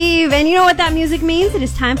And you know what that music means? It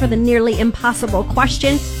is time for the nearly impossible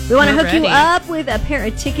question. We want to hook you up with a pair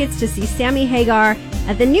of tickets to see Sammy Hagar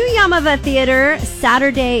at the new Yamava Theater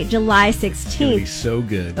Saturday, July 16th. It's going to be so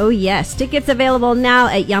good. Oh, yes. Tickets available now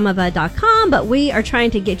at yamava.com, but we are trying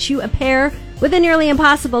to get you a pair with a nearly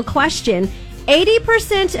impossible question.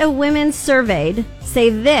 80% of women surveyed say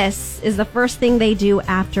this is the first thing they do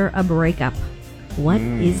after a breakup. What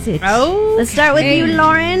is it? Oh, let's start with you,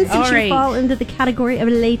 Lauren, since you fall into the category of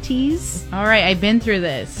ladies. All right, I've been through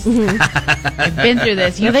this. I've been through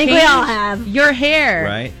this. I think we all have. Your hair,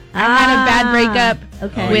 right? I had a bad breakup.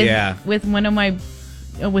 Okay. With one of my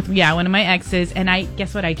exes, and I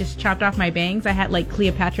guess what? I just chopped off my bangs. I had like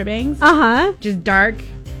Cleopatra bangs. Just dark.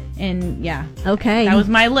 And okay, that was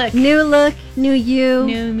my look. New look, new you,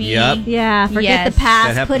 new me. Yep. Yeah, forget the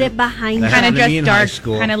past, put it behind you. Kind of dressed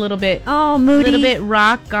dark, kind of a little bit. Oh, moody, a little bit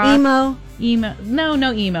rock, goth, emo.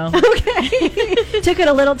 No emo. Okay, took it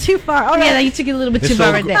a little too far. All right. Yeah, you took it a little bit too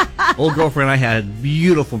far right there. Old girlfriend I had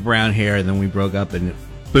beautiful brown hair, and then we broke up, and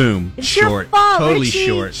boom, it's short, your fault, totally Richie.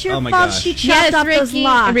 short. It's your oh my fault. gosh, She chopped off those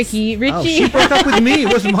locks. Ricky. Oh, she broke up with me.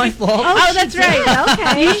 It wasn't my fault. Oh, that's right.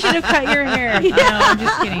 Okay, you should have cut your hair. No, I'm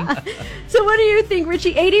just kidding. So what do you think,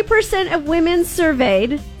 Richie? 80% of women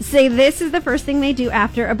surveyed say this is the first thing they do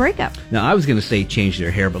after a breakup. Now, I was going to say change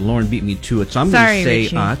their hair, but Lauren beat me to it, so I'm going to say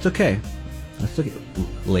it's okay. That's okay.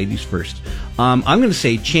 Ladies first. I'm going to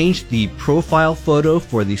say change the profile photo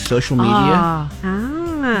for the social media.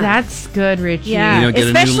 That's good, Richie. Yeah. Get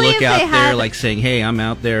especially a new look out had, there, like saying, hey, I'm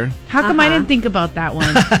out there. How come I didn't think about that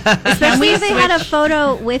one? Especially if they had a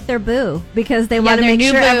photo with their boo, because they want to make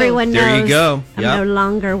sure everyone knows there you go. I'm no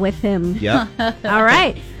longer with him. Yep. All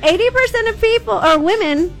right. 80% of people, or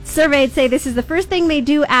women, surveyed say this is the first thing they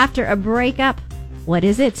do after a breakup. What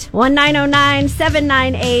is it?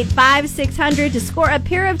 1-909-798-5600 to score a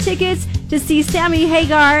pair of tickets to see Sammy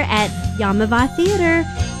Hagar at Yamava Theater.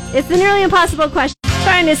 It's the nearly impossible question.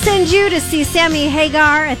 Trying to send you to see Sammy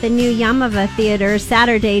Hagar at the new Yamava Theater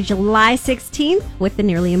Saturday, July 16th with the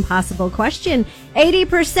nearly impossible question.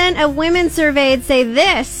 80% of women surveyed say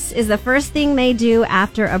this is the first thing they do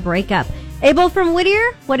after a breakup. Abel from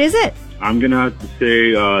Whittier, what is it? I'm going to have to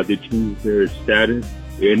say they change their status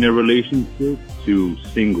in a relationship to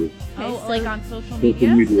single. Oh, so like on social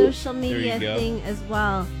media? Social media thing as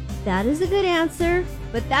well. That is a good answer,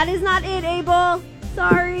 but that is not it, Abel.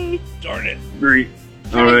 Sorry. Darn it. Great.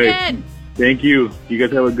 All right. Thank you. You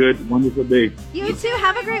guys have a good, wonderful day. You too.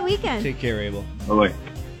 Have a great weekend. Take care, Abel. Bye-bye.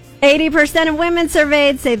 80% of women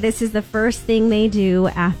surveyed say this is the first thing they do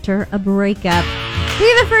after a breakup.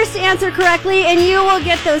 Be the first to answer correctly, and you will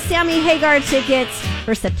get those Sammy Hagar tickets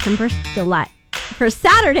for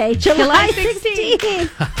Saturday, July 16th.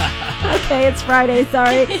 Okay, it's Friday,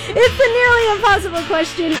 sorry. It's the nearly impossible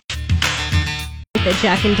question. That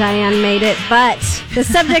Jack and Diane made it, but the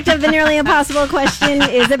subject of the nearly impossible question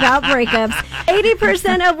is about breakups.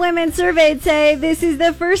 80% of women surveyed say this is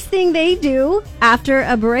the first thing they do after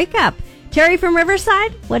a breakup. Terry from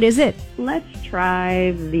Riverside, what is it? Let's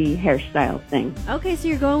try the hairstyle thing. Okay, so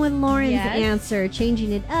you're going with Lauren's answer,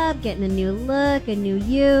 changing it up, getting a new look, a new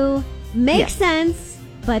you. Makes sense.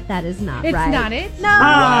 But that is not right. It's not it? No.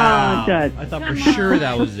 Wow. Oh, I thought for sure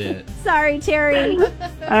that was it. Sorry, Terry. All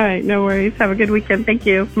right, no worries. Have a good weekend. Thank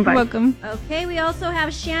you. Bye. You're welcome. Okay, we also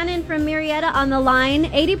have Shannon from Marietta on the line.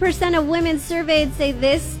 80% of women surveyed say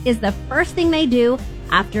this is the first thing they do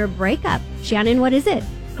after a breakup. Shannon, what is it?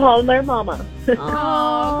 Call their mama. Oh,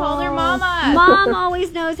 call their mama. Mom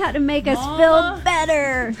always knows how to make us feel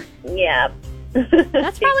better. Yep.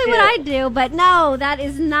 That's probably what I do, but no, that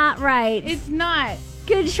is not right. It's not.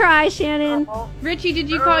 Good try, Shannon. Richie, did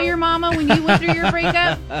you call your mama when you went through your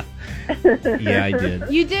breakup? Yeah, I did.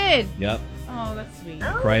 You did? Yep. Oh, that's sweet.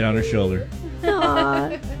 Cried on her shoulder.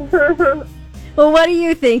 Well, what do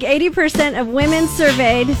you think? 80% of women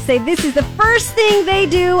surveyed say this is the first thing they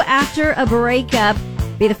do after a breakup.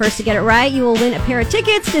 Be the first to get it right. You will win a pair of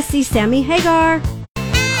tickets to see Sammy Hagar.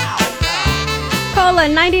 Cola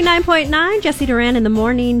 99.9, Jesse Duran in the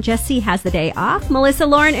morning. Jesse has the day off. Melissa,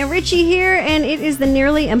 Lauren, and Richie here, and it is the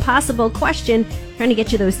nearly impossible question. Trying to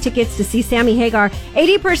get you those tickets to see Sammy Hagar.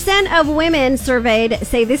 80% of women surveyed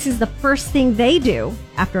say this is the first thing they do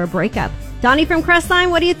after a breakup. Donnie from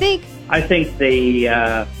Crestline, what do you think? I think they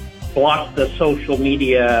block the person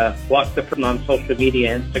on social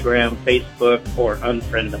media, Instagram, Facebook, or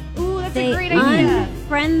unfriend them. Ooh, that's a great idea.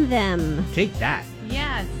 Unfriend them. Take that.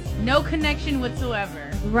 Yes. No connection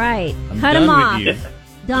whatsoever. Right. I'm Cut done them with off. you.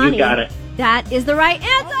 Donnie, You got it. that is the right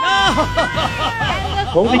answer.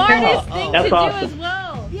 Holy cow. Smartest thing That's to awesome. do as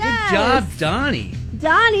well. Yes. Good job, Donnie.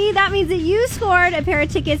 Donnie, that means that you scored a pair of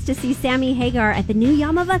tickets to see Sammy Hagar at the new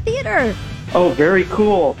Yamava Theater. Oh, very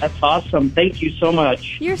cool. That's awesome. Thank you so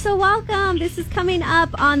much. You're so welcome. This is coming up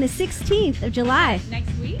on the 16th of July.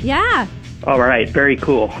 Next week? Yeah. All right. Very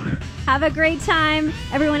cool. Have a great time.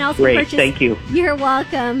 Everyone else can Great. purchase. Thank you. You're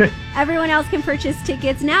welcome. Everyone else can purchase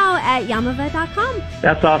tickets now at Yamava.com.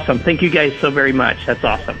 That's awesome. Thank you guys so very much. That's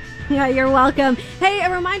awesome. Yeah, you're welcome. Hey, a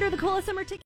reminder, the Cola Summer Ticket